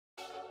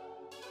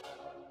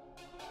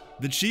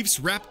The Chiefs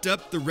wrapped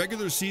up the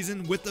regular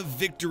season with a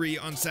victory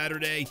on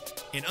Saturday,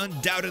 and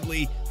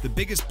undoubtedly, the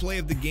biggest play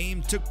of the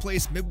game took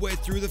place midway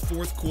through the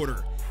fourth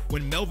quarter,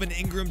 when Melvin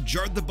Ingram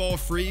jarred the ball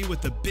free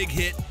with a big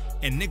hit,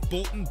 and Nick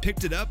Bolton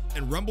picked it up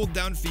and rumbled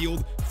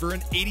downfield for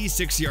an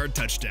 86-yard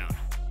touchdown.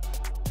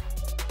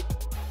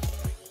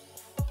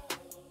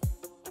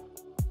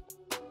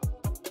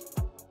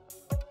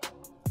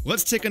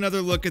 Let's take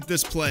another look at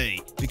this play,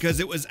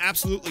 because it was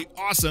absolutely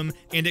awesome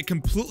and it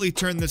completely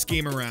turned this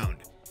game around.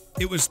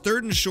 It was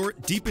 3rd and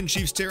short deep in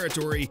Chiefs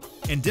territory,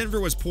 and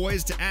Denver was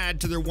poised to add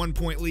to their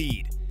 1-point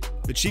lead.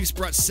 The Chiefs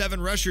brought 7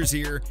 rushers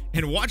here,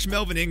 and watch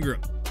Melvin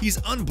Ingram.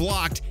 He's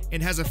unblocked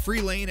and has a free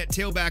lane at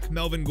tailback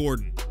Melvin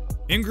Gordon.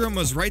 Ingram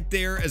was right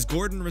there as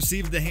Gordon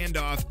received the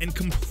handoff and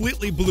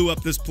completely blew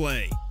up this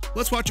play.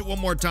 Let's watch it one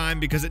more time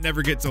because it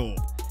never gets old.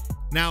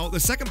 Now, the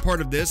second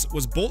part of this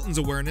was Bolton's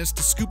awareness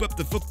to scoop up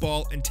the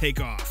football and take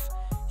off.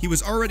 He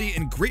was already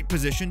in great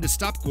position to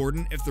stop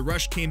Gordon if the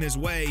rush came his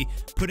way,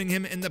 putting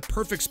him in the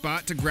perfect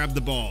spot to grab the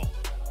ball.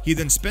 He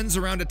then spins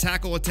around a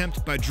tackle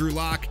attempt by Drew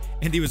Lock,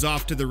 and he was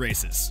off to the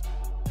races.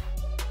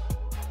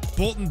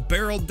 Bolton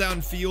barreled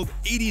downfield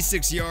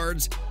 86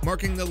 yards,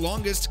 marking the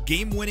longest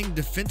game-winning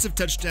defensive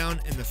touchdown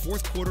in the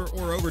fourth quarter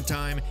or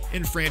overtime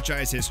in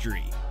franchise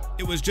history.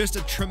 It was just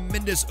a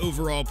tremendous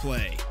overall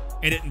play,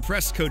 and it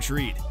impressed Coach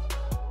Reed.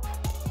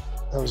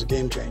 That was a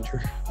game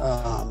changer.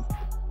 I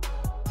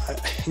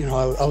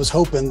was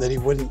hoping that he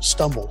wouldn't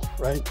stumble,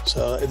 right?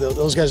 So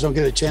those guys don't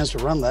get a chance to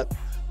run that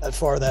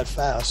far, that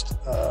fast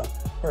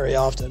very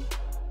often.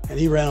 And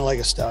he ran it like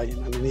a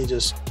stallion. I mean, he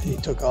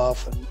took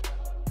off and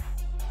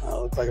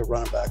looked like a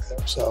running back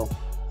there. So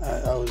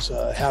I was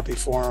happy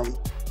for him.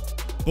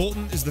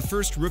 Bolton is the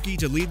first rookie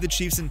to lead the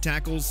Chiefs in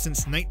tackles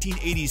since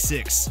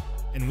 1986.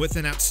 And with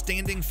an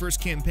outstanding first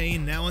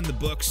campaign now in the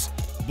books,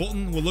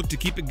 Bolton will look to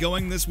keep it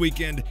going this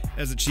weekend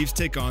as the Chiefs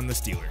take on the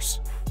Steelers.